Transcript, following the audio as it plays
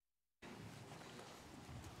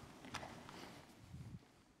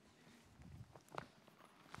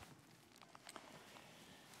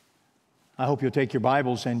I hope you'll take your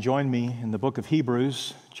Bibles and join me in the book of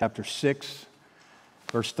Hebrews, chapter 6,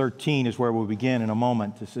 verse 13 is where we'll begin in a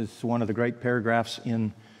moment. This is one of the great paragraphs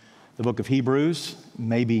in the book of Hebrews,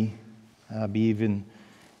 maybe be even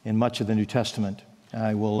in much of the New Testament.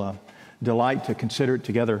 I will delight to consider it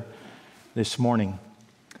together this morning.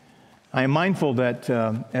 I am mindful that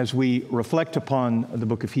as we reflect upon the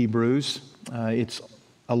book of Hebrews, it's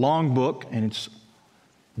a long book and it's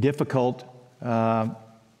difficult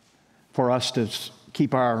for us to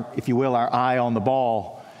keep our, if you will, our eye on the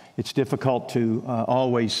ball. It's difficult to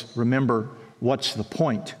always remember what's the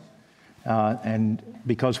point. And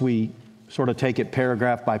because we sort of take it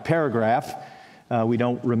paragraph by paragraph, we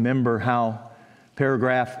don't remember how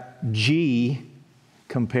paragraph G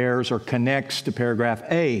compares or connects to paragraph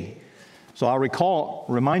A. So I'll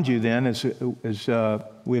remind you then, as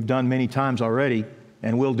we have done many times already,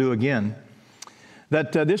 and will do again,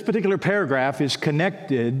 that this particular paragraph is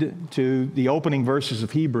connected to the opening verses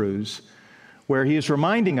of Hebrews, where he is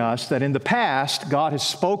reminding us that in the past, God has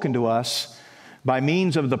spoken to us by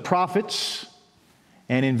means of the prophets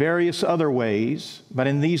and in various other ways. But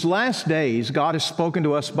in these last days, God has spoken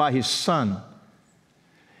to us by his Son.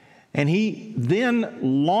 And he then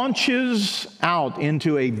launches out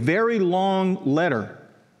into a very long letter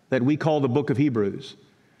that we call the book of Hebrews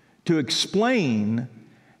to explain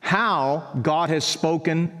how God has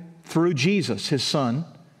spoken through Jesus, his Son,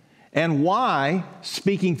 and why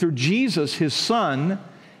speaking through Jesus, his Son,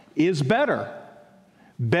 is better.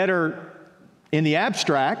 Better in the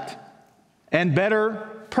abstract and better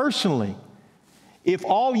personally. If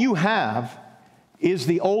all you have is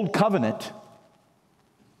the old covenant,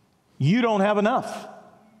 you don't have enough.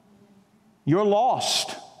 You're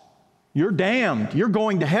lost. You're damned. You're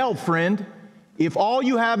going to hell, friend. If all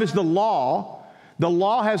you have is the law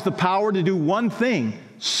has the power to do one thing: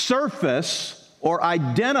 surface or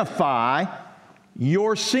identify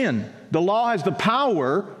your sin. The law has the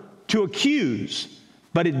power to accuse,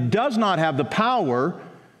 but it does not have the power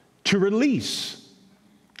to release.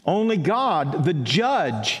 Only God, the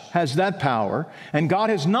judge, has that power, and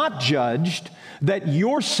God has not judged that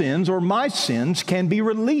your sins or my sins can be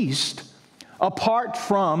released apart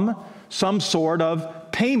from some sort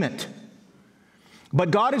of payment.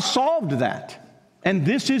 But God has solved that. And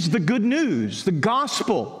this is the good news, the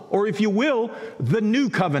gospel, or if you will, the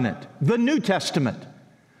new covenant, the New Testament.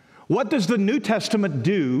 What does the New Testament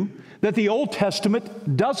do that the Old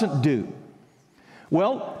Testament doesn't do?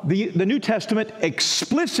 Well, the New Testament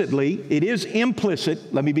explicitly, it is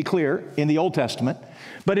implicit, let me be clear, in the Old Testament,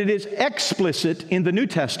 but it is explicit in the New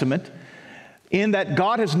Testament in that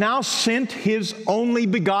God has now sent his only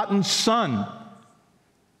begotten Son,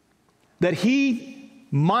 that he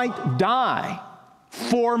might die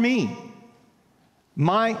for me.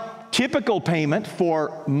 My typical payment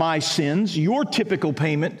for my sins, your typical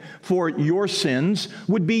payment for your sins,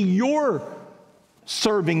 would be your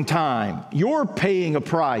serving time, your paying a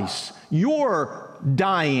price, your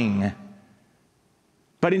dying.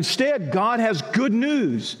 But instead, God has good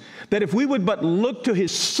news that if we would but look to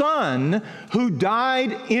his Son who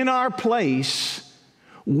died in our place,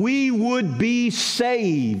 we would be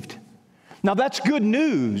saved. Now that's good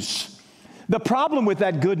news. The problem with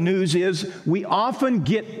that good news is we often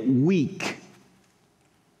get weak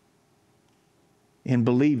in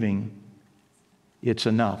believing it's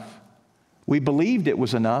enough. We believed it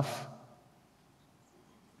was enough,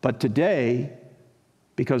 but today,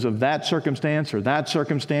 because of that circumstance or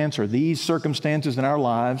these circumstances in our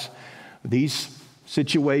lives, these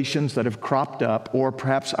situations that have cropped up, or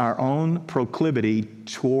perhaps our own proclivity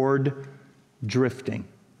toward drifting,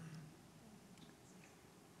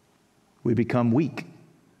 we become weak,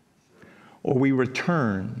 or we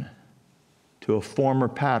return to a former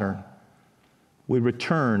pattern. We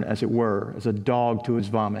return, as it were, as a dog to its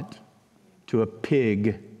vomit, to a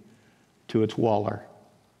pig to its waller.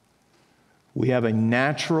 We have a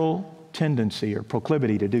natural tendency or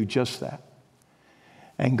proclivity to do just that.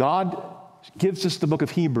 And God gives us the book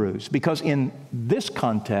of Hebrews because in this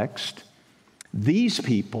context, these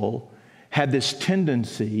people had this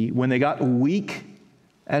tendency when they got weak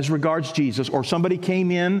as regards Jesus, or somebody came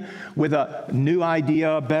in with a new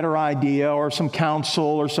idea, a better idea, or some counsel,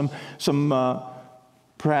 or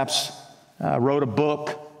perhaps wrote a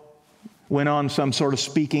book, went on some sort of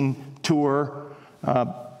speaking tour,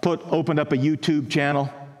 opened up a YouTube channel,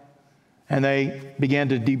 and they began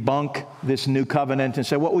to debunk this new covenant and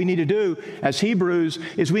say, what we need to do as Hebrews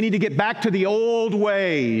is we need to get back to the old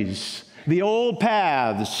ways, the old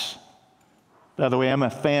paths. By the way, I'm a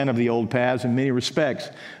fan of the old paths in many respects.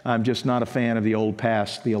 I'm just not a fan of the old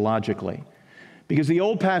past theologically. Because the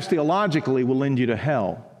old past theologically will lead you to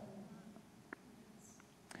hell.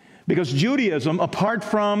 Because Judaism, apart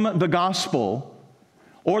from the gospel,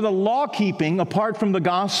 or the law-keeping apart from the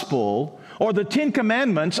gospel, or the Ten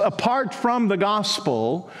Commandments apart from the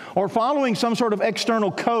gospel, or following some sort of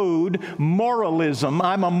external code, moralism,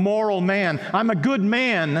 I'm a moral man, I'm a good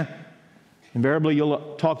man. Invariably,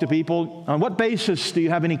 you'll talk to people, on what basis do you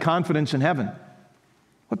have any confidence in heaven?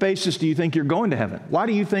 What basis do you think you're going to heaven? Why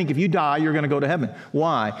do you think if you die, you're going to go to heaven?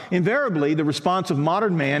 Why? Invariably, the response of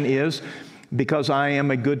modern man is, because I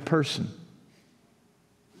am a good person.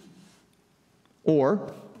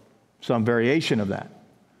 Or some variation of that.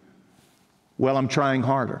 Well, I'm trying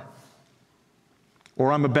harder.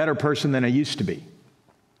 Or I'm a better person than I used to be.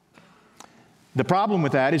 The problem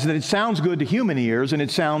with that is that it sounds good to human ears and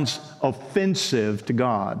it sounds offensive to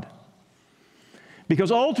God.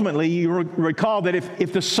 Because ultimately, you recall that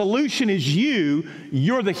if the solution is you,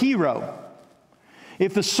 you're the hero.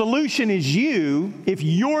 If the solution is you, if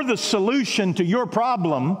you're the solution to your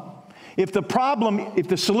problem, if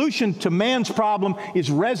the solution to man's problem is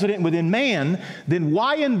resident within man, then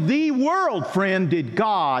why in the world, friend, did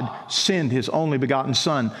God send His only begotten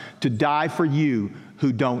Son to die for you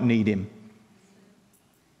who don't need Him?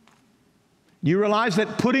 You realize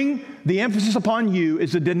that putting the emphasis upon you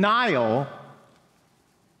is a denial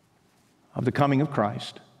of the coming of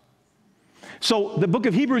Christ. So the book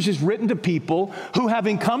of Hebrews is written to people who,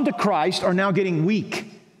 having come to Christ, are now getting weak.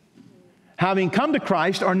 Having come to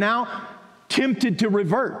Christ, are now tempted to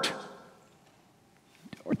revert,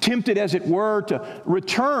 or tempted, as it were, to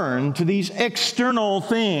return to these external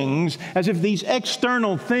things, as if these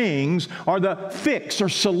external things are the fix or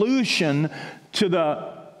solution to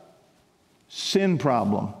the sin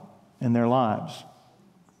problem in their lives.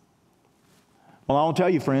 Well, I'll tell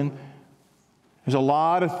you, friend, there's a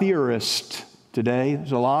lot of theorists today.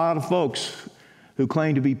 There's a lot of folks who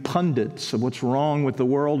claim to be pundits of what's wrong with the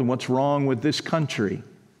world and what's wrong with this country.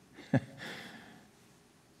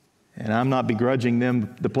 And I'm not begrudging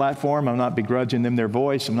them the platform. I'm not begrudging them their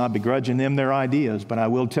voice. I'm not begrudging them their ideas. But I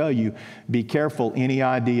will tell you, be careful any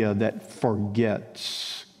idea that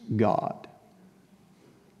forgets God.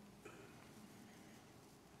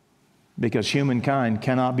 Because humankind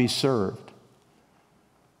cannot be served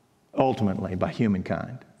ultimately by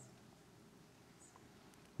humankind.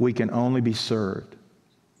 We can only be served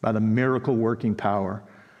by the miracle working power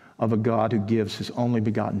of a God who gives His only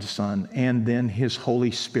begotten Son and then His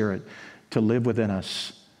Holy Spirit to live within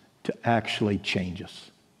us to actually change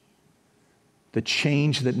us. The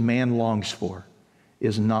change that man longs for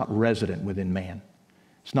is not resident within man.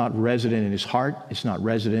 It's not resident in his heart, it's not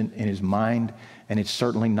resident in his mind, and it's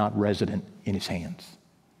certainly not resident in his hands.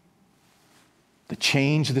 The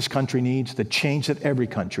change this country needs, the change that every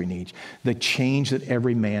country needs, the change that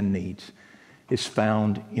every man needs is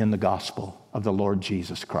found in the gospel of the Lord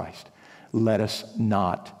Jesus Christ. Let us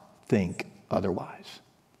not think otherwise.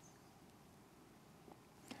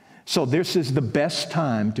 So this is the best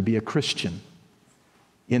time to be a Christian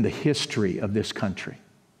in the history of this country.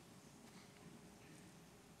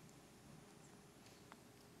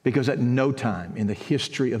 Because at no time in the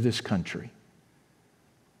history of this country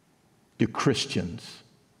do Christians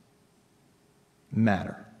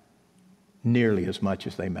matter nearly as much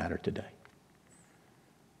as they matter today.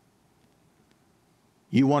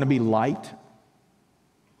 You want to be light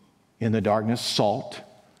in the darkness, salt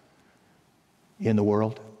in the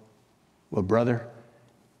world? Well, brother,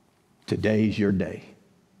 today's your day.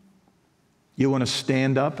 You want to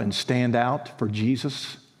stand up and stand out for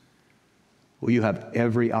Jesus? Well, you have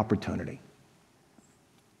every opportunity.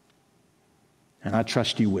 And I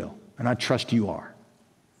trust you will. And I trust you are.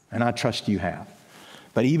 And I trust you have.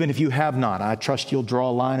 But even if you have not, I trust you'll draw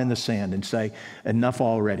a line in the sand and say, enough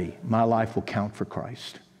already. My life will count for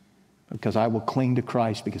Christ. Because I will cling to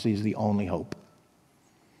Christ because He's the only hope.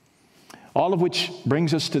 All of which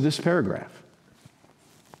brings us to this paragraph.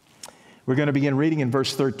 We're going to begin reading in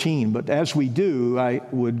verse 13. But as we do, I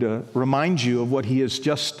would remind you of what he has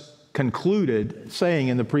just concluded saying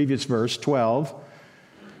in the previous verse, 12.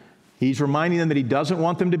 He's reminding them that he doesn't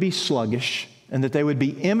want them to be sluggish and that they would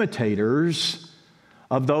be imitators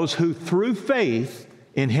of those who through faith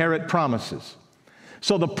inherit promises.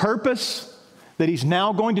 So the purpose that he's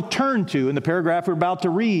now going to turn to in the paragraph we're about to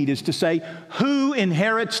read is to say, who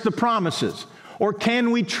inherits the promises? Or can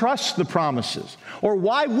we trust the promises? Or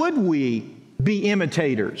why would we be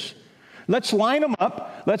imitators? Let's line them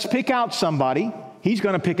up. Let's pick out somebody. He's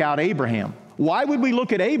going to pick out Abraham. Why would we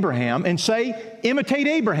look at Abraham and say, imitate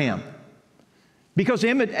Abraham? Because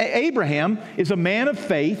Abraham is a man of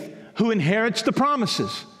faith who inherits the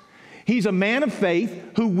promises. He's a man of faith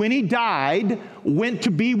who, when he died, went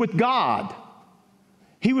to be with God.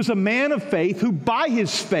 He was a man of faith who by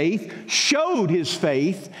his faith showed his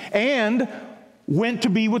faith and went to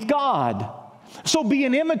be with God. So be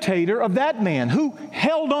an imitator of that man who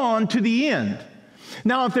held on to the end.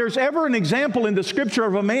 Now, if there's ever an example in the Scripture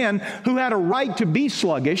of a man who had a right to be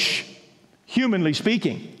sluggish, humanly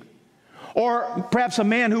speaking, or perhaps a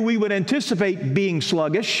man who we would anticipate being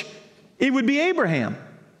sluggish, it would be Abraham.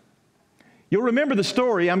 You'll remember the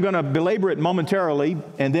story. I'm going to belabor it momentarily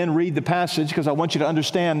and then read the passage because I want you to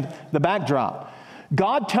understand the backdrop.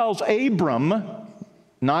 God tells Abram,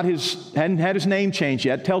 hadn't had his name changed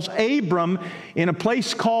yet, tells Abram in a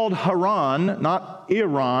place called Haran, not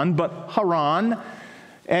Iran, but Haran,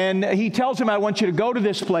 and he tells him, I want you to go to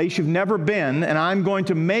this place you've never been, and I'm going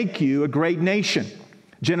to make you a great nation.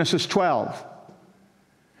 Genesis 12.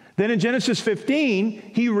 Then in Genesis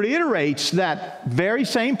 15, he reiterates that very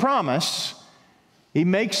same promise. He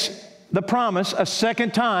makes the promise a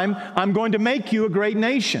second time, I'm going to make you a great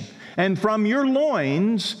nation. And from your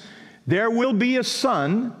loins there will be a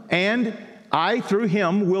son, and I, through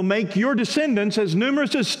him, will make your descendants as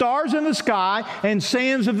numerous as stars in the sky and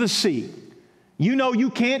sands of the sea. You know you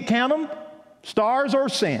can't count them, stars or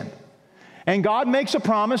sand. And God makes a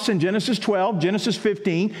promise in Genesis 12, Genesis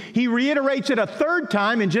 15. He reiterates it a third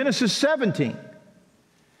time in Genesis 17.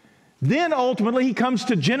 Then ultimately he comes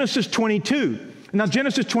to Genesis 22. Now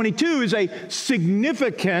Genesis 22 is a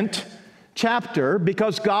significant chapter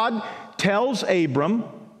because God tells Abram,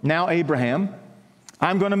 now Abraham,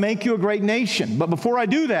 I'm going to make you a great nation. But before I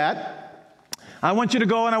do that, I want you to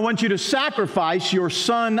go and I want you to sacrifice your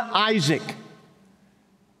son Isaac.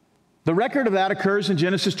 The record of that occurs in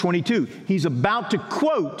Genesis 22. He's about to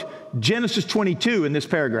quote Genesis 22 in this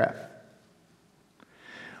paragraph.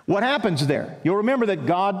 What happens there? You'll remember that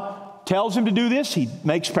God tells him to do this. He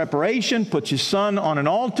makes preparation, puts his son on an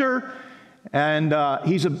altar, and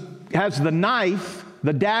has the knife,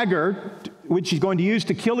 the dagger, which he's going to use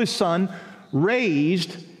to kill his son,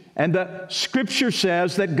 raised. And the Scripture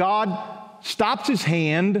says that God stops his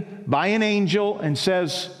hand by an angel and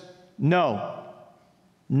says, no,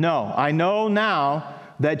 I know now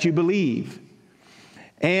that you believe.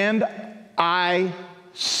 And I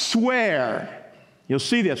swear. You'll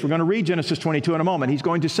see this. We're going to read Genesis 22 in a moment. He's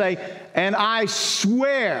going to say, and I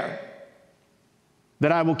swear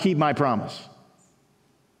that I will keep my promise.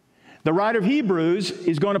 The writer of Hebrews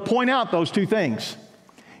is going to point out those two things.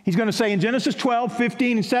 He's going to say in Genesis 12,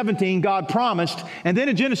 15, and 17, God promised. And then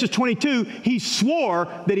in Genesis 22, he swore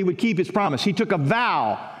that he would keep his promise. He took a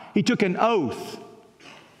vow. He took an oath.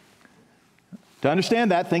 To understand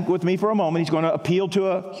that, think with me for a moment. He's going to appeal to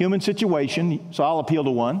a human situation, so I'll appeal to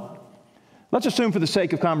one. Let's assume for the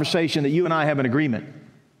sake of conversation that you and I have an agreement.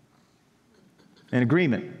 An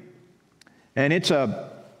agreement. And it's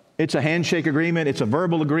a handshake agreement. It's a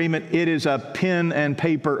verbal agreement. It is a pen and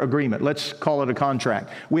paper agreement. Let's call it a contract.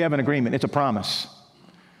 We have an agreement. It's a promise.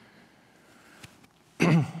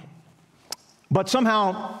 But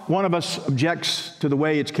somehow one of us objects to the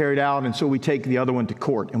way it's carried out, and so we take the other one to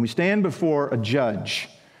court. And we stand before a judge.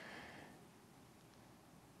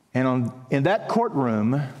 And in that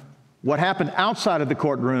courtroom, what happened outside of the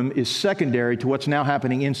courtroom is secondary to what's now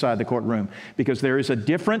happening inside the courtroom, because there is a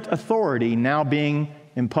different authority now being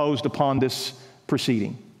imposed upon this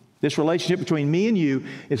proceeding. This relationship between me and you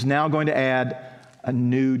is now going to add a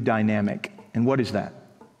new dynamic. And what is that?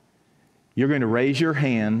 You're going to raise your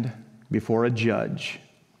hand before a judge,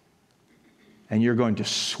 and you're going to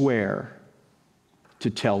swear to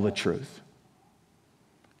tell the truth.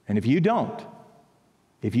 And if you don't,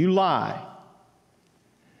 if you lie,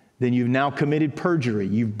 then you've now committed perjury.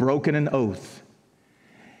 You've broken an oath.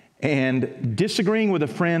 And disagreeing with a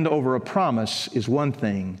friend over a promise is one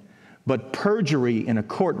thing, but perjury in a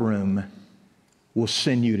courtroom will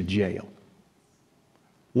send you to jail.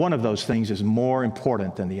 One of those things is more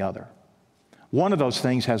important than the other. One of those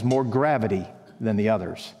things has more gravity than the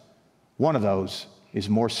others. One of those is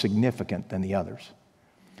more significant than the others.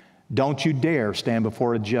 Don't you dare stand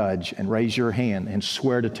before a judge and raise your hand and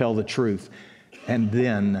swear to tell the truth and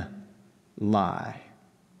then lie.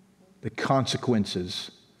 The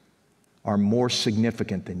consequences are more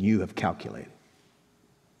significant than you have calculated.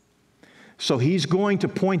 So he's going to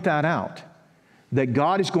point that out, that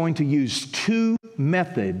God is going to use two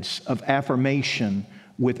methods of affirmation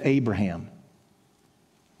with Abraham.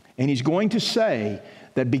 And he's going to say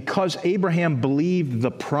that because Abraham believed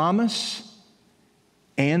the promise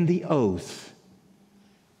and the oath,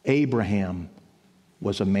 Abraham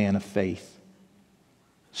was a man of faith.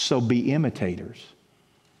 So be imitators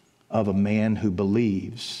of a man who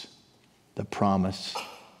believes the promise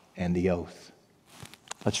and the oath.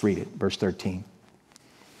 Let's read it, verse 13.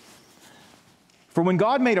 For when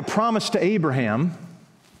God made a promise to Abraham,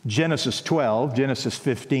 Genesis 12, Genesis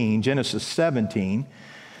 15, Genesis 17,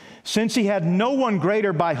 since he had no one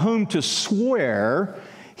greater by whom to swear,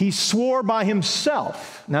 he swore by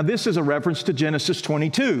himself. Now this is a reference to Genesis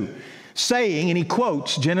 22, saying, and he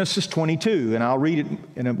quotes Genesis 22, and I'll read it,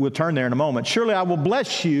 and we'll turn there in a moment. Surely I will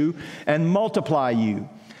bless you and multiply you.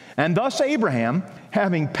 And thus Abraham,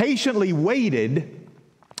 having patiently waited,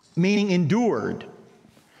 meaning endured,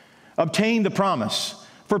 obtained the promise.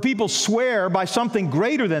 For people swear by something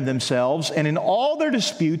greater than themselves, and in all their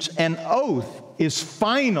disputes, an oath is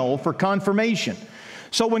final for confirmation.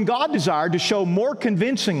 So when God desired to show more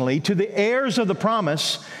convincingly to the heirs of the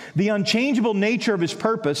promise the unchangeable nature of His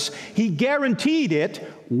purpose, He guaranteed it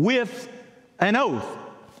with an oath,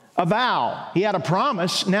 a vow. He had a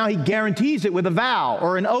promise, now He guarantees it with a vow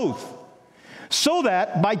or an oath. So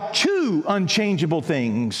that by two unchangeable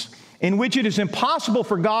things, in which it is impossible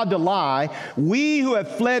for God to lie, we who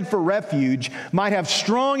have fled for refuge might have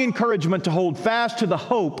strong encouragement to hold fast to the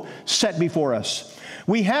hope set before us.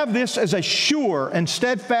 We have this as a sure and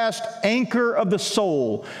steadfast anchor of the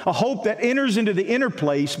soul, a hope that enters into the inner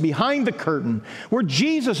place behind the curtain, where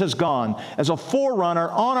Jesus has gone as a forerunner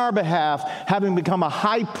on our behalf, having become a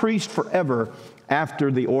high priest forever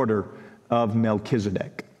after the order of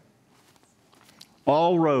Melchizedek.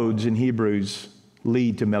 All roads in Hebrews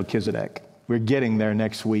lead to Melchizedek. We're getting there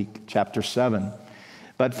next week, chapter 7.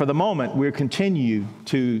 But for the moment, we'll continue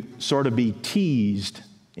to sort of be teased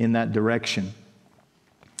in that direction.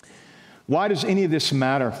 Why does any of this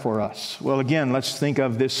matter for us? Well, again, let's think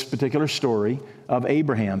of this particular story of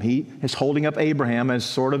Abraham. He is holding up Abraham as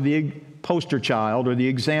sort of the poster child or the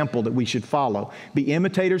example that we should follow. Be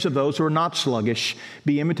imitators of those who are not sluggish.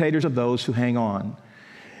 Be imitators of those who hang on.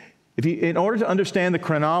 In order to understand the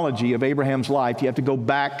chronology of Abraham's life, you have to go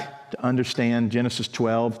back to understand Genesis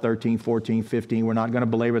 12, 13, 14, 15. We're not going to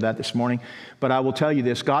belabor that this morning, but I will tell you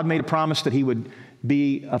this. God made a promise that he would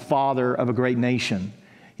be a father of a great nation.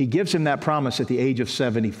 He gives him that promise at the age of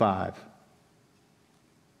 75.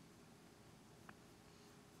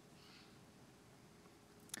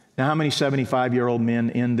 Now, how many 75-year-old men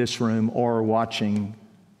in this room or watching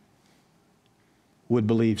would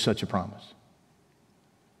believe such a promise?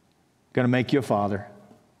 Going to make you a father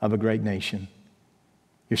of a great nation.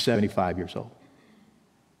 You're 75 years old.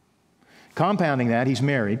 Compounding that, he's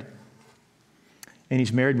married, and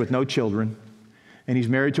he's married with no children, and he's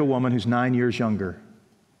married to a woman who's 9 years younger.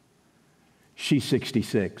 She's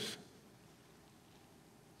 66.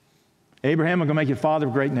 Abraham, I'm going to make you a father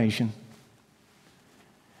of a great nation,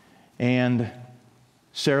 and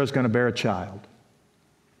Sarah's going to bear a child.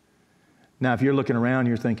 Now, if you're looking around,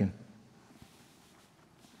 you're thinking,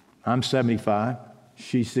 I'm 75,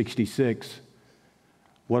 she's 66.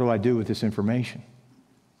 What do I do with this information?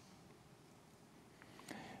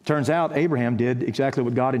 Turns out Abraham did exactly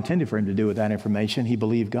what God intended for him to do with that information. He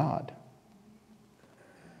believed God.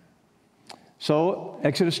 So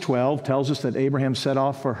Exodus 12 tells us that Abraham set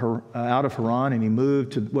off out of Haran, and he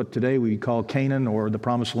moved to what today we call Canaan, or the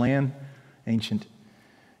Promised Land, ancient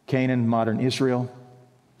Canaan, modern Israel,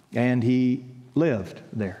 and he lived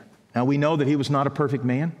there. Now we know that he was not a perfect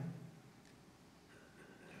man.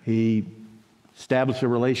 He established a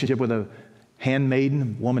relationship with a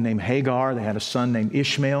handmaiden, a woman named Hagar. They had a son named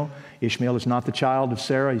Ishmael. Ishmael is not the child of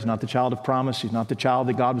Sarah. He's not the child of promise. He's not the child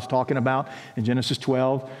that God was talking about in Genesis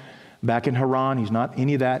 12. Back in Haran, he's not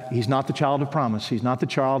any of that. He's not the child of promise. He's not the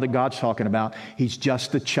child that God's talking about. He's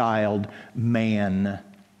just the child man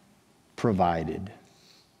provided.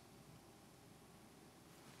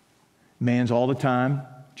 Man's all the time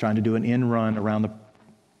trying to do an end run around the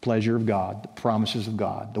pleasure of God, the promises of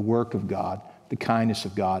God, the work of God, the kindness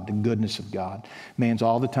of God, the goodness of God. Man's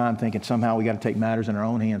all the time thinking somehow we got to take matters in our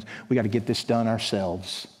own hands. We got to get this done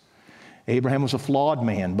ourselves. Abraham was a flawed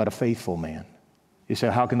man, but a faithful man. You say,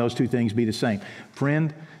 how can those two things be the same?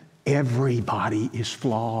 Friend, everybody is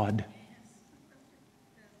flawed.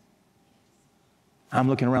 I'm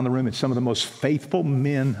looking around the room at some of the most faithful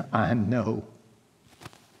men I know.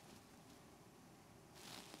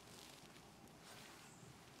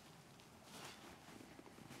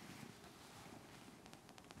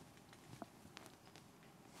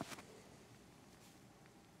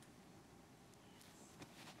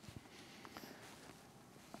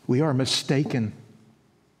 We are mistaken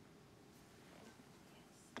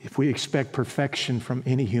if we expect perfection from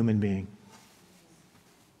any human being.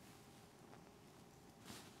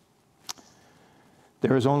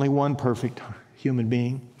 There is only one perfect human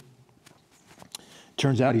being.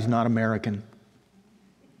 Turns out he's not American.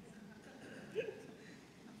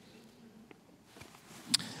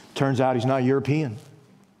 Turns out he's not European.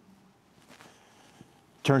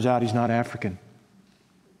 Turns out he's not African.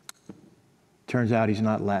 Turns out he's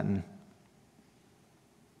not Latin.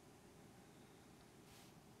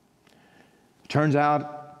 Turns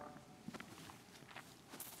out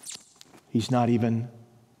he's not even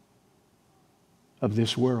of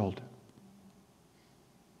this world.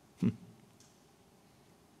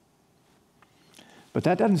 But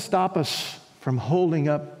that doesn't stop us from holding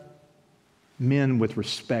up men with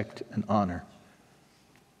respect and honor,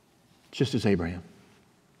 just as Abraham,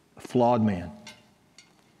 a flawed man.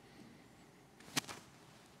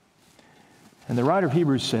 And the writer of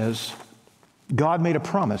Hebrews says, God made a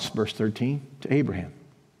promise, verse 13, to Abraham.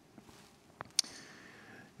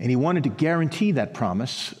 And he wanted to guarantee that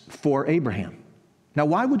promise for Abraham. Now,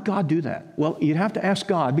 why would God do that? Well, you'd have to ask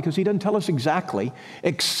God, because he doesn't tell us exactly,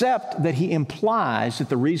 except that he implies that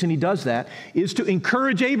the reason he does that is to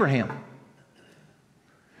encourage Abraham.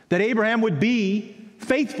 That Abraham would be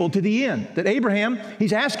faithful to the end. That Abraham,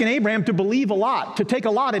 he's asking Abraham to believe a lot, to take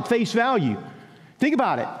a lot at face value. Think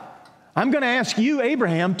about it. I'm going to ask you,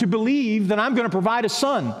 Abraham, to believe that I'm going to provide a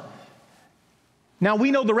son. Now,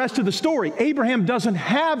 we know the rest of the story. Abraham doesn't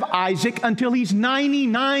have Isaac until he's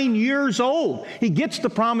 99 years old. He gets the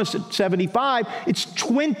promise at 75. It's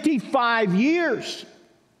 25 years.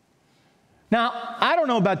 Now, I don't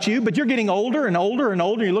know about you, but you're getting older and older and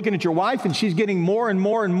older. You're looking at your wife, and she's getting more and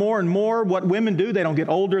more and more and more. What women do, they don't get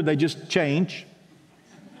older, they just change.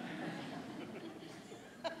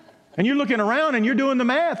 And you're looking around and you're doing the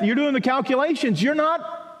math, you're doing the calculations. You're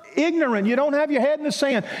not ignorant. You don't have your head in the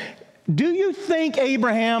sand. Do you think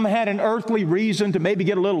Abraham had an earthly reason to maybe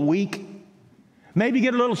get a little weak? Maybe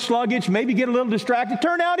get a little sluggish? Maybe get a little distracted?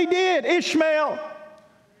 Turned out he did. Ishmael.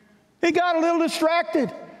 He got a little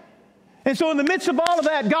distracted. And so in the midst of all of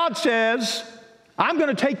that, God says, I'm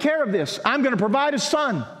going to take care of this. I'm going to provide a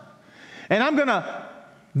son. And I'm going to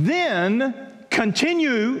then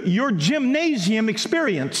continue your gymnasium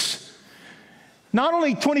experience. Not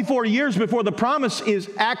only 24 years before the promise is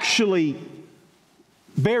actually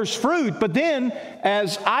bears fruit, but then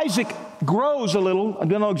as Isaac grows a little, I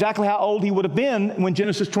don't know exactly how old he would have been when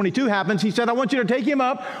Genesis 22 happens, he said, I want you to take him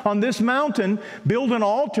up on this mountain, build an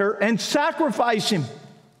altar, and sacrifice him.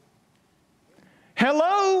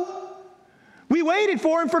 Hello? We waited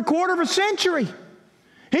for him for a quarter of a century.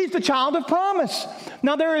 He's the child of promise.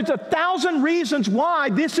 Now, there is 1,000 reasons why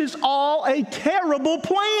this is all a terrible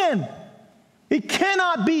plan. It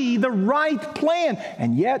cannot be the right plan.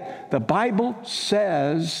 And yet, the Bible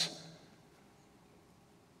says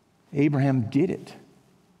Abraham did it.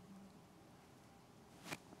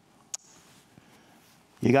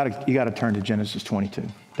 You got to turn to Genesis 22.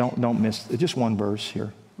 Don't miss just one verse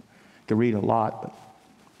here. You can read a lot,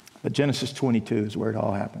 but Genesis 22 is where it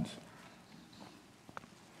all happens.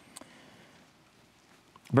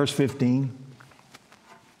 Verse 15.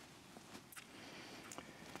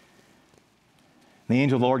 The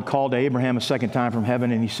angel of the Lord called to Abraham a second time from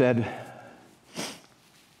heaven, and he said,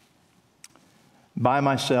 by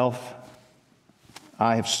myself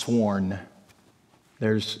I have sworn.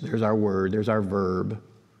 There's our word, there's our verb.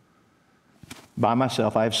 By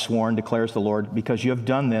myself I have sworn, declares the Lord, because you have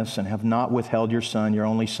done this and have not withheld your son, your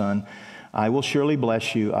only son. I will surely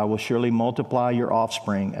bless you. I will surely multiply your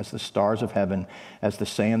offspring as the stars of heaven, as the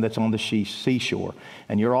sand that's on the seashore.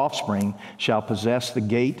 And your offspring shall possess the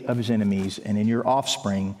gate of his enemies, and in your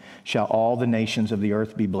offspring shall all the nations of the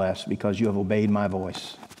earth be blessed, because you have obeyed my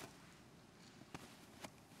voice.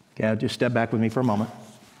 Okay, just step back with me for a moment.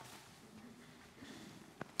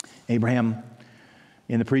 Abraham,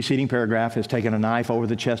 in the preceding paragraph, has taken a knife over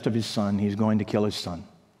the chest of his son. He's going to kill his son.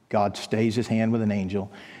 God stays his hand with an angel.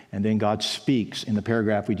 And then God speaks in the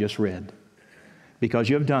paragraph we just read. Because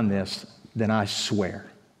you have done this, then I swear.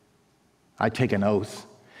 I take an oath.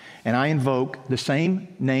 And I invoke the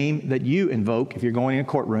same name that you invoke if you're going in a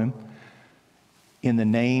courtroom, in the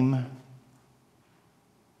name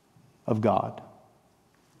of God.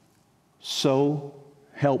 So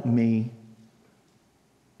help me,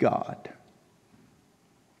 God.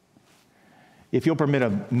 If you'll permit a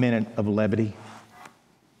minute of levity,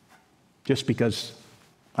 just because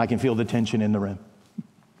I can feel the tension in the room.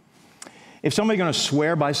 If somebody's going to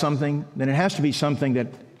swear by something, then it has to be something that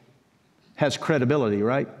has credibility,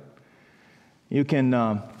 right? You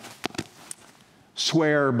can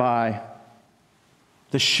swear by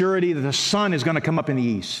the surety that the sun is going to come up in the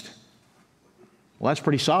east. Well, that's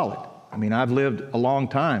pretty solid. I mean, I've lived a long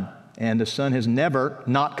time, and the sun has never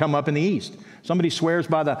not come up in the east. Somebody swears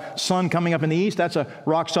by the sun coming up in the east, that's a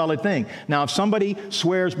rock solid thing. Now, if somebody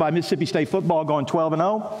swears by Mississippi State football going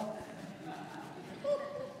 12-0,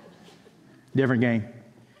 different game.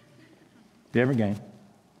 Different game.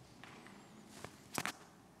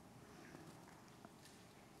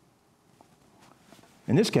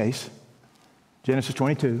 In this case, Genesis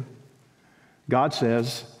 22, God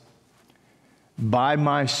says, by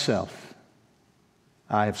myself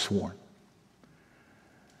I have sworn.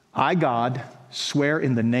 I, God, swear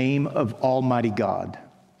in the name of Almighty God.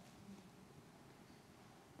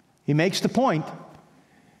 He makes the point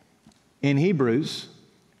in Hebrews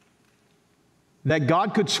that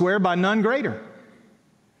God could swear by none greater.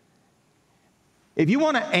 If you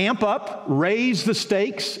want to amp up, raise the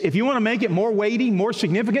stakes, if you want to make it more weighty, more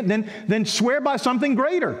significant, then swear by something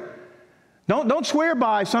greater. Don't swear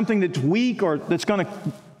by something that's weak or that's going to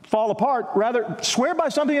fall apart. Rather, swear by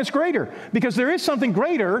something that's greater, because there is something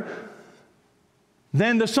greater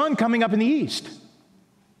than the sun coming up in the east.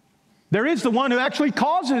 There is the one who actually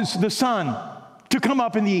causes the sun to come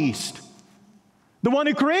up in the east. The one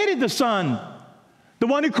who created the sun. The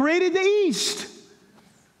one who created the east.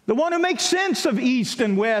 The one who makes sense of east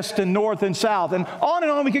and west and north and south, and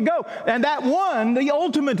on we could go. And that one, the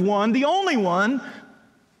ultimate one, the only one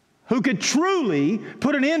who could truly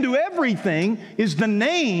put an end to everything is the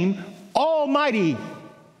name Almighty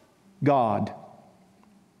God.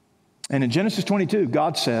 And in Genesis 22,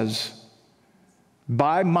 God says,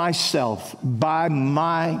 by myself, by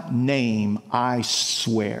my name, I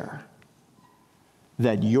swear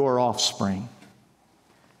that your offspring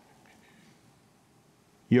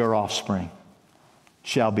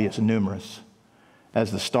shall be as numerous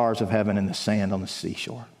as the stars of heaven and the sand on the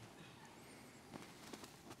seashore.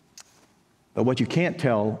 But what you can't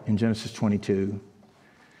tell in Genesis 22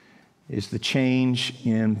 is the change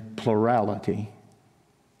in plurality.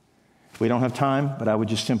 We don't have time, but I would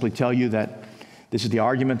just simply tell you that this is the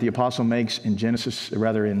argument the apostle makes in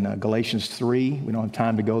Galatians 3. We don't have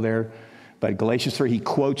time to go there, but Galatians 3, he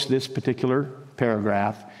quotes this particular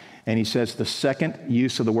paragraph, and he says the second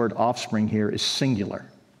use of the word offspring here is singular.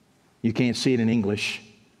 You can't see it in English.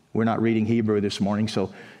 We're not reading Hebrew this morning,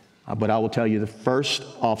 but I will tell you the first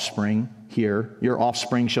offspring here, your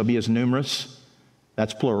offspring shall be as numerous.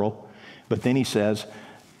 That's plural. But then he says,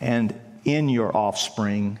 and in your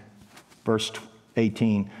offspring, verse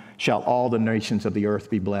 18, shall all the nations of the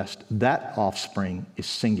earth be blessed. That offspring is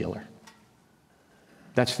singular.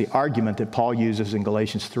 That's the argument that Paul uses in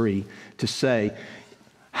Galatians 3 to say,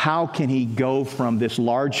 how can he go from this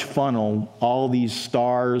large funnel, all these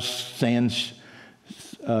stars, sand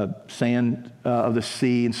of the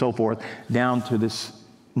sea and so forth, down to this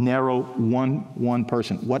narrow one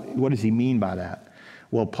person? What does he mean by that?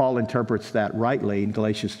 Well, Paul interprets that rightly in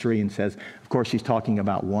Galatians 3 and says, of course, he's talking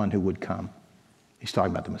about one who would come. He's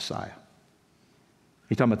talking about the Messiah.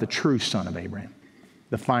 He's talking about the true son of Abraham,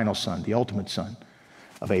 the final son, the ultimate son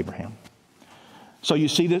of Abraham. So you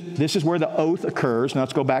see that this is where the oath occurs. Now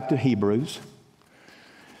let's go back to Hebrews.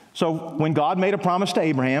 So when God made a promise to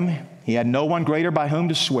Abraham, he had no one greater by whom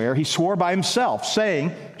to swear. He swore by himself,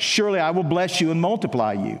 saying, surely I will bless you and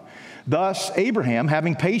multiply you. Thus Abraham,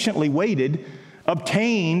 having patiently waited,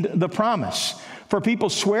 obtained the promise. For people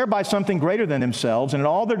swear by something greater than themselves, and in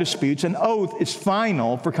all their disputes, an oath is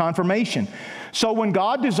final for confirmation. So when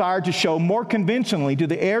God desired to show more convincingly to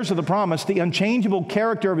the heirs of the promise the unchangeable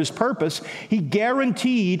character of his purpose, he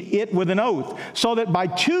guaranteed it with an oath, so that by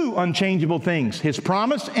two unchangeable things, his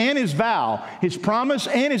promise and his vow, his promise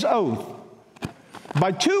and his oath,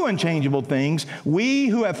 by two unchangeable things, we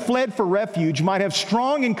who have fled for refuge might have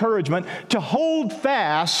strong encouragement to hold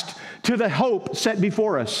fast to the hope set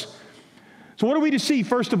before us. So what are we to see,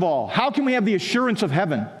 first of all? How can we have the assurance of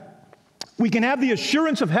heaven? We can have the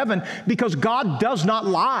assurance of heaven because God does not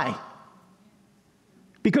lie.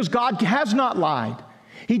 Because God has not lied.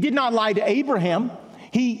 He did not lie to Abraham.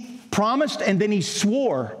 He promised and then he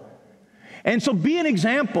swore. And so be an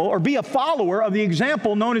example or be a follower of the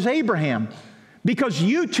example known as Abraham. Because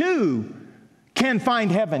you too can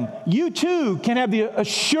find heaven. You too can have the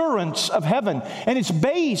assurance of heaven. And it's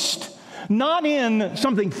based not in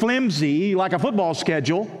something flimsy like a football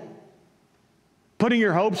schedule, putting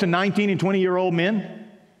your hopes in 19 and 20-year-old men.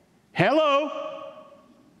 Hello.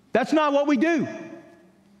 That's not what we do.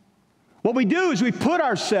 What we do is we put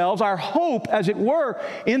ourselves, our hope, as it were,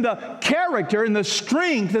 in the character and the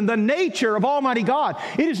strength and the nature of Almighty God.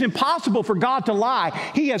 It is impossible for God to lie.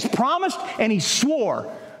 He has promised and he swore.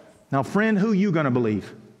 Now, friend, who are you going to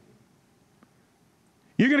believe?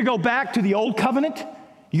 You're going to go back to the old covenant?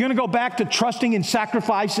 You're going to go back to trusting in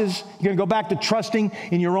sacrifices? You're going to go back to trusting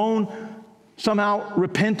in your own, somehow,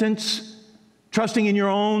 repentance? Trusting in your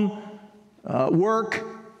own work?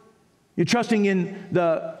 You're trusting in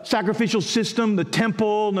the sacrificial system, the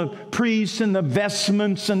temple, and the priests, and the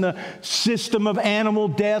vestments, and the system of animal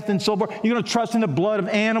death, and so forth. You're going to trust in the blood of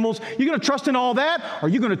animals. You're going to trust in all that? Or are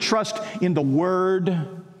you going to trust in the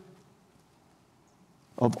Word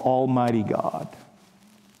of Almighty God.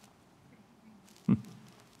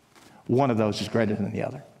 One of those is greater than the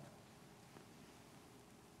other.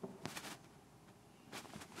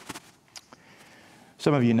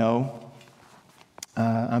 Some of you know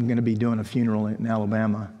I'm going to be doing a funeral in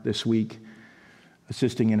Alabama this week,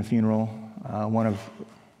 assisting in a funeral. One of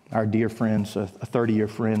our dear friends, a 30-year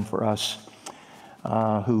friend for us,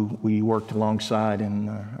 who we worked alongside in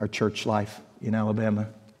our church life in Alabama,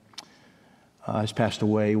 has passed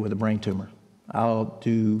away with a brain tumor. I'll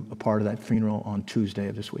do a part of that funeral on Tuesday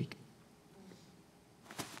of this week.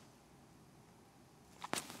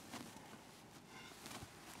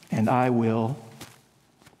 And I will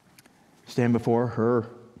stand before her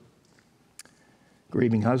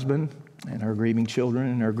grieving husband and her grieving children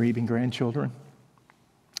and her grieving grandchildren.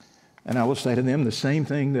 And I will say to them the same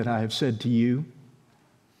thing that I have said to you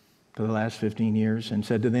for the last 15 years and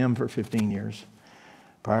said to them for 15 years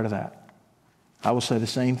prior to that. I will say the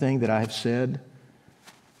same thing that I have said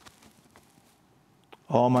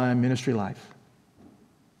all my ministry life.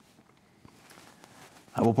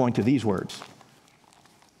 I will point to these words.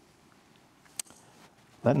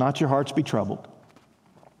 Let not your hearts be troubled.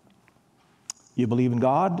 You believe in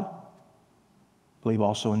God, believe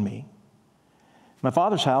also in me. In my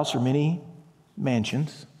Father's house are many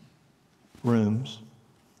mansions, rooms.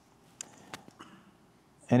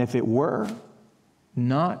 And if it were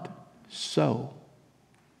not so,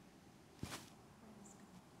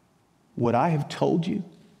 would I have told you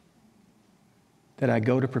that I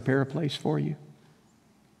go to prepare a place for you?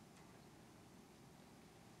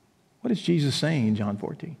 What is Jesus saying in John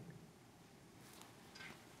 14?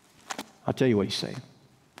 I'll tell you what he's saying.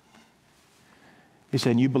 He's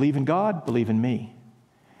saying, you believe in God, believe in me.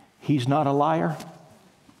 He's not a liar,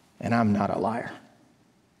 and I'm not a liar.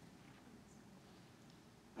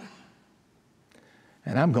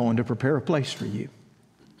 And I'm going to prepare a place for you.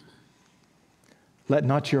 Let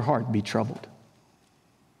not your heart be troubled.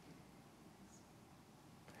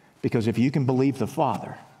 Because if you can believe the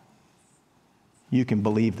Father, you can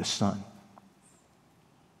believe the Son.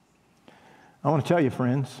 I want to tell you,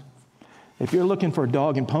 friends, if you're looking for a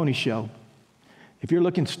dog and pony show, if you're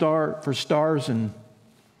looking for stars and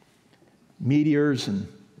meteors and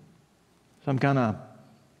some kind of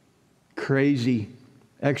crazy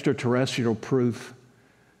extraterrestrial proof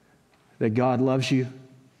that God loves you,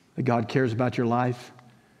 that God cares about your life,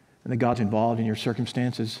 and that God's involved in your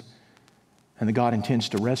circumstances, and that God intends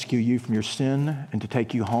to rescue you from your sin and to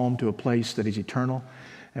take you home to a place that is eternal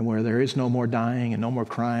and where there is no more dying and no more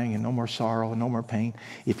crying and no more sorrow and no more pain.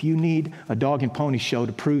 If you need a dog and pony show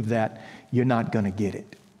to prove that, you're not going to get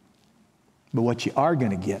it. But what you are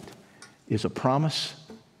going to get is a promise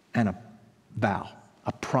and a vow,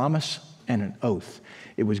 a promise and an oath.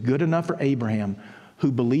 It was good enough for Abraham,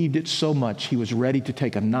 who believed it so much he was ready to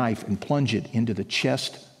take a knife and plunge it into the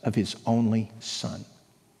chest of his only son.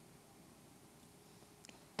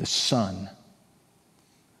 The son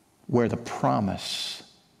where the promise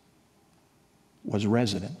was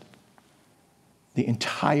resident. The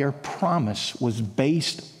entire promise was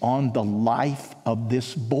based on the life of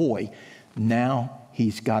this boy. Now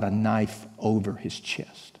he's got a knife over his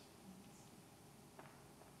chest.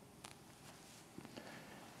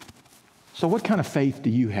 So what kind of faith do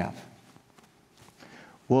you have?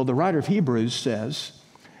 Well, the writer of Hebrews says,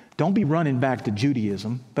 don't be running back to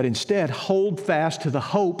Judaism, but instead hold fast to the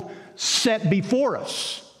hope set before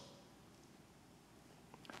us.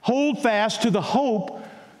 Hold fast to the hope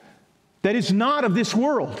that is not of this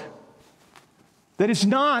world, that is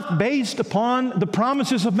not based upon the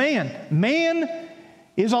promises of man. Man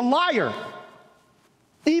is a liar.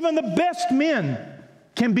 Even the best men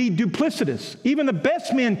can be duplicitous. Even the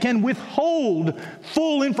best men can withhold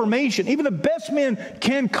full information. Even the best men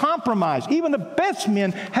can compromise. Even the best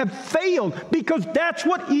men have failed, because that's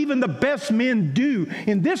what even the best men do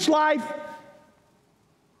in this life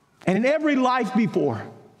and in every life before.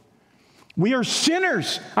 We are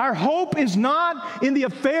sinners. Our hope is not in the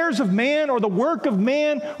affairs of man or the work of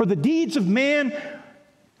man or the deeds of man.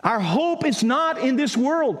 Our hope is not in this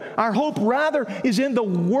world. Our hope rather is in the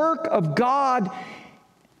work of God,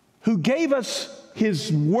 who gave us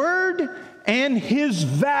His word and His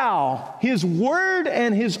vow, His word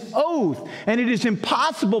and His oath. And it is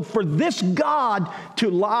impossible for this God to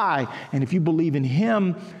lie. And if you believe in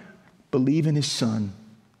Him, believe in His Son.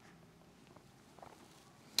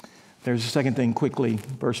 There's a second thing quickly,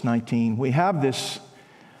 verse 19. We have this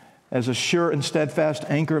as a sure and steadfast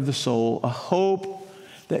anchor of the soul, a hope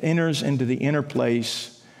that enters into the inner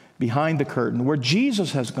place behind the curtain, where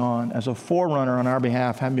Jesus has gone as a forerunner on our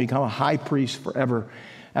behalf, having become a high priest forever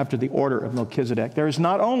after the order of Melchizedek. There is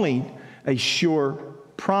not only a sure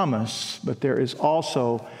promise, but there is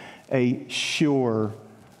also a sure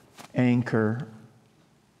anchor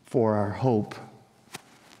for our hope.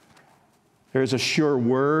 There is a sure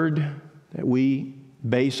word that we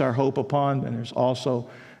base our hope upon, and there's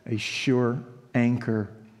also a sure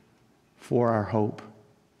anchor for our hope.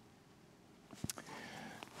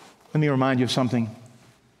 Let me remind you of something.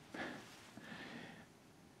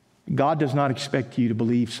 God does not expect you to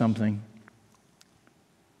believe something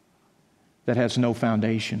that has no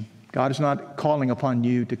foundation. God is not calling upon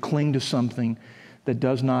you to cling to something that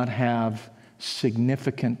does not have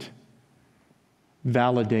significant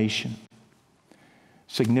validation,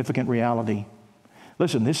 significant reality.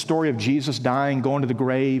 Listen, this story of Jesus dying, going to the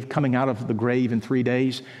grave, coming out of the grave in 3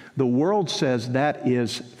 days, the world says that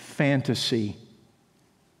is fantasy.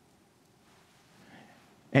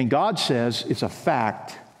 And God says it's a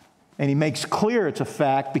fact. And He makes clear it's a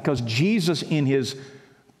fact because Jesus in His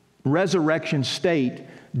resurrection state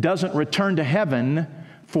doesn't return to heaven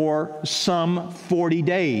for some 40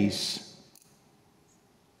 days.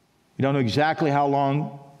 We don't know exactly how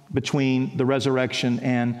long between the resurrection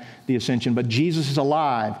and the ascension, but Jesus is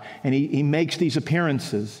alive and He makes these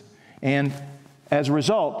appearances. And as a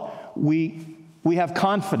result, we have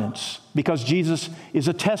confidence because Jesus is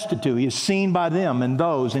attested to. He is seen by them and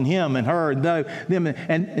those and him and her and them.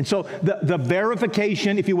 And so the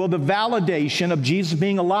verification, if you will, the validation of Jesus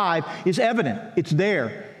being alive is evident. It's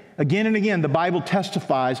there. Again and again, the Bible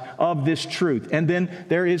testifies of this truth. And then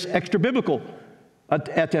there is extra-biblical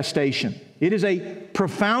attestation. It is a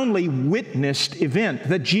profoundly witnessed event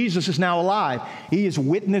that Jesus is now alive. He is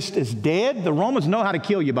witnessed as dead. The Romans know how to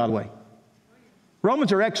kill you, by the way.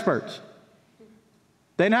 Romans are experts.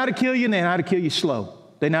 They know how to kill you, and they know how to kill you slow.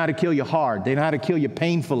 They know how to kill you hard. They know how to kill you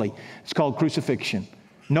painfully. It's called crucifixion.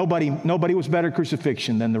 Nobody was better at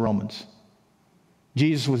crucifixion than the Romans.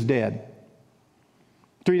 Jesus was dead.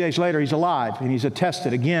 3 days later, He's alive, and He's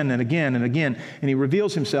attested again and again and again, and He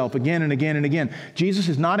reveals Himself again and again and again. Jesus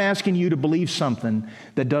is not asking you to believe something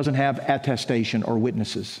that doesn't have attestation or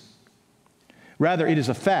witnesses. Rather, it is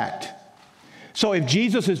a fact. So if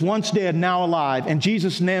Jesus is once dead, now alive, and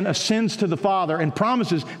Jesus then ascends to the Father and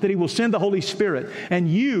promises that He will send the Holy Spirit, and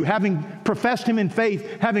you, having professed Him in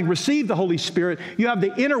faith, having received the Holy Spirit, you have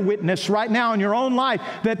the inner witness right now in your own life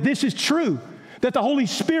that this is true, that the Holy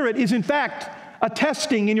Spirit is in fact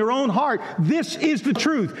attesting in your own heart, this is the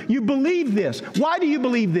truth. You believe this. Why do you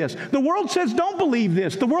believe this? The world says don't believe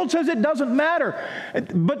this. The world says it doesn't matter.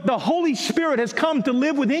 But the Holy Spirit has come to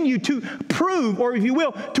live within you to prove, or if you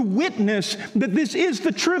will, to witness that this is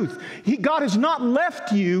the truth. God has not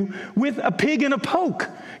left you with a pig in a poke.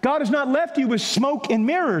 God has not left you with smoke and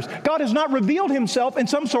mirrors. God has not revealed Himself in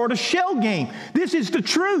some sort of shell game. This is the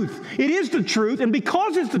truth. It is the truth. And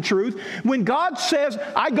because it's the truth, when God says,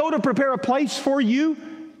 I go to prepare a place for you,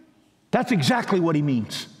 that's exactly what He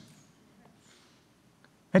means.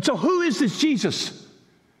 And so who is this Jesus?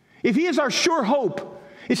 If He is our sure hope,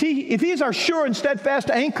 if He is our sure and steadfast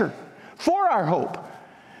anchor for our hope,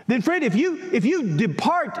 then friend, if you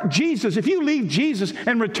depart Jesus, if you leave Jesus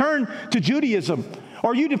and return to Judaism,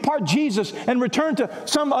 or you depart Jesus and return to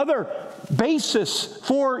some other basis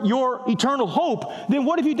for your eternal hope, then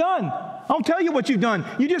what have you done? I'll tell you what you've done.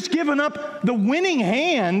 You've just given up the winning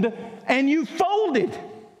hand and you folded.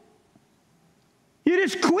 You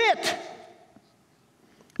just quit.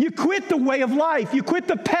 You quit the way of life. You quit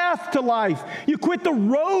the path to life. You quit the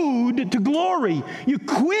road to glory. You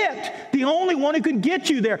quit the only one who can get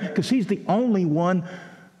you there, because He's the only one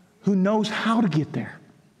who knows how to get there.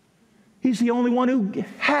 He's the only one who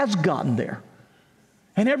has gotten there.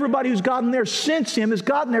 And everybody who's gotten there since Him has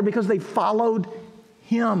gotten there because they followed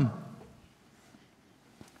Him.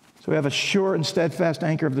 So we have a sure and steadfast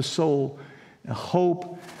anchor of the soul, a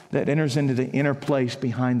hope that enters into the inner place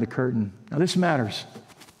behind the curtain. Now this matters.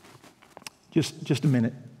 Just a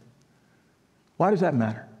minute. Why does that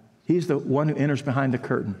matter? He's the one who enters behind the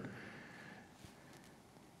curtain.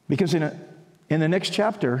 Because in the next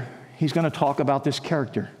chapter, He's going to talk about this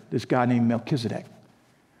character, this guy named Melchizedek.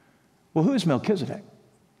 Well, who is Melchizedek?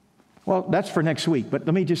 Well, that's for next week, but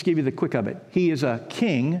let me just give you the quick of it. He is a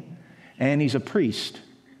king and he's a priest.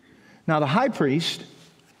 Now, the high priest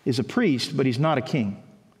is a priest, but he's not a king.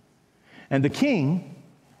 And the king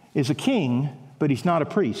is a king, but he's not a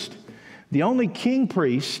priest. The only king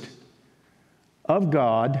priest of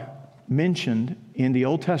God mentioned in the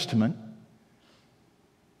Old Testament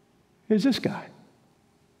is this guy,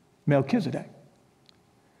 Melchizedek.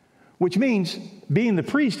 Which means being the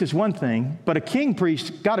priest is one thing, but a king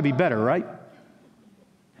priest got to be better, right?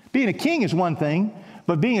 Being a king is one thing,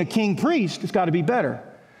 but being a king priest has got to be better.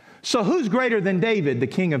 So who's greater than David, the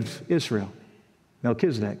king of Israel?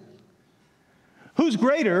 Melchizedek. Who's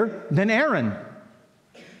greater than Aaron,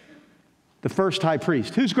 the first high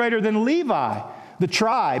priest? Who's greater than Levi, the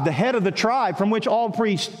tribe, the head of the tribe from which all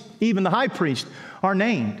priests, even the high priest, are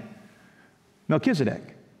named? Melchizedek,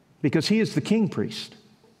 because he is the king priest.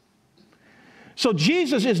 So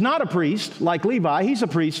Jesus is not a priest like Levi. He's a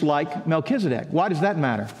priest like Melchizedek. Why does that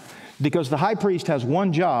matter? Because the high priest has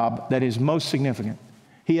one job that is most significant.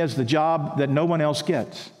 He has the job that no one else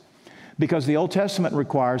gets. Because the Old Testament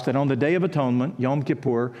requires that on the Day of Atonement, Yom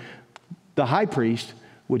Kippur, the high priest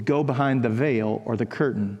would go behind the veil or the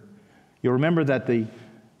curtain. You'll remember that the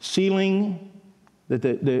ceiling, that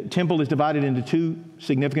the temple is divided into two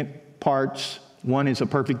significant parts. One is a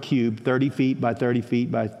perfect cube, 30 feet by 30 feet,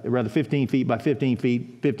 rather 15 feet by 15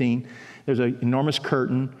 feet, 15. There's an enormous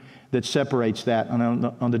curtain that separates that. And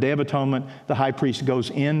on the Day of Atonement, the high priest goes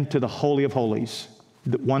into the Holy of Holies,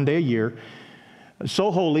 one day a year,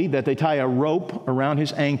 so holy that they tie a rope around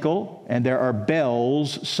his ankle, and there are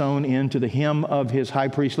bells sewn into the hem of his high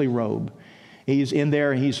priestly robe. He's in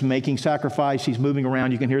there, he's making sacrifice, he's moving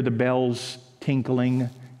around. You can hear the bells tinkling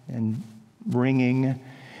and ringing.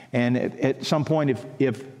 And at some point,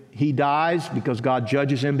 if he dies because God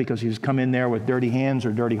judges him because he's come in there with dirty hands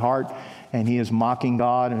or dirty heart, and he is mocking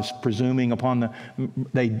God and is presuming upon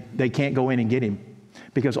they can't go in and get him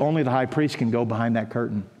because only the high priest can go behind that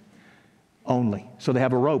curtain. Only. So they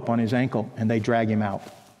have a rope on his ankle and they drag him out.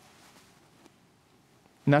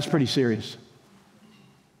 And that's pretty serious.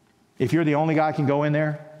 If you're the only guy who can go in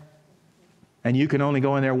there, and you can only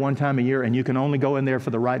go in there one time a year, and you can only go in there for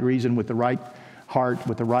the right reason, with the right heart,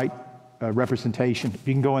 with the right representation.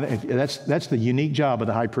 You can go in there. That's the unique job of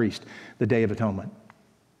the high priest, the Day of Atonement.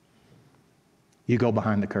 You go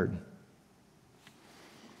behind the curtain.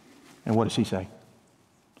 And what does he say?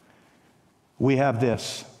 We have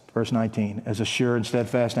this, verse 19, as a sure and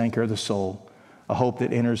steadfast anchor of the soul, a hope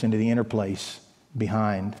that enters into the inner place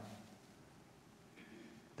behind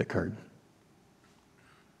the curtain.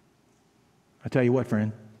 I tell you what,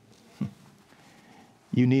 friend,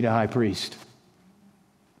 you need a high priest.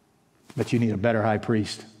 But you need a better high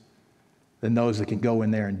priest than those that can go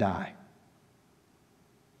in there and die.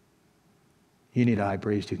 You need a high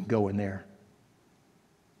priest who can go in there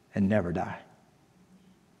and never die.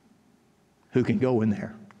 Who can go in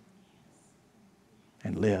there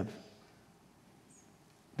and live.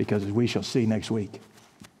 Because as we shall see next week,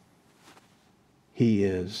 he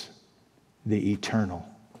is the eternal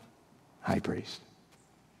high priest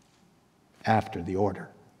after the order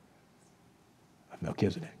of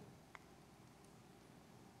Melchizedek.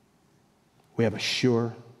 We have a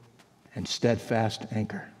sure and steadfast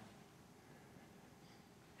anchor.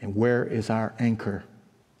 And where is our anchor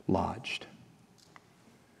lodged?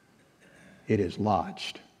 It is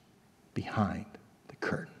lodged behind the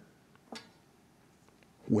curtain,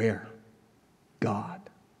 where God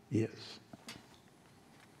is.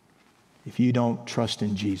 If you don't trust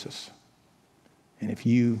in Jesus, and if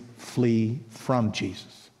you flee from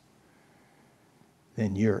Jesus,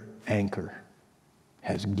 then your anchor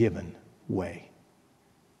has given way.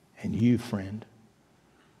 And you, friend,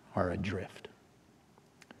 are adrift.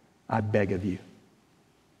 I beg of you,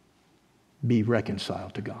 be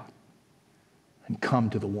reconciled to God and come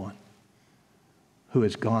to the one who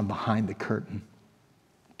has gone behind the curtain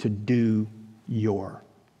to do your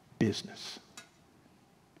business,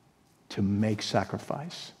 to make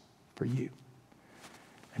sacrifice for you,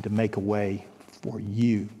 and to make a way for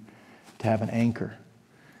you to have an anchor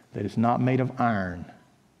that is not made of iron,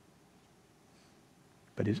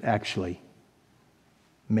 but is actually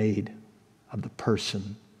made of the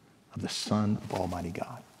person of the Son of Almighty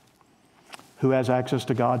God. Who has access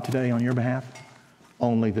to God today on your behalf?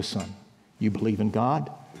 Only the Son. You believe in God,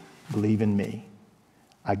 believe in me.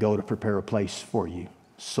 I go to prepare a place for you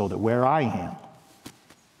so that where I am,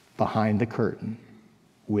 behind the curtain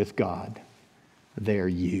with God, there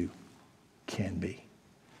you can be.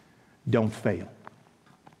 Don't fail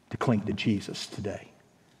to cling to Jesus today.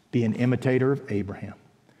 Be an imitator of Abraham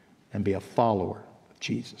and be a follower of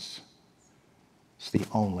Jesus. It's the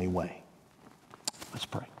only way. Let's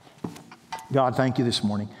pray. God, thank you this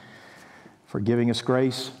morning for giving us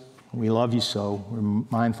grace. We love you so. We're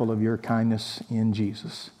mindful of your kindness in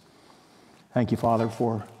Jesus. Thank you, Father,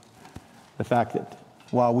 for the fact that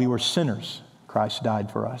while we were sinners, Christ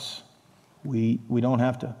died for us. We don't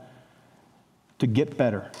have to get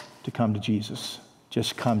better to come to Jesus.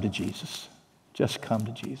 Just come to Jesus. Just come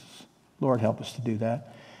to Jesus. Lord, help us to do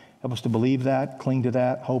that. Help us to believe that, cling to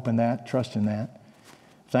that, hope in that, trust in that.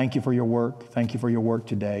 Thank you for your work. Thank you for your work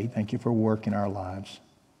today. Thank you for work in our lives.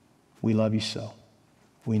 We love you so.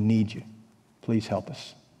 We need you. Please help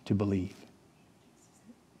us to believe.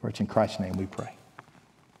 For it's in Christ's name we pray.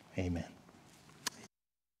 Amen.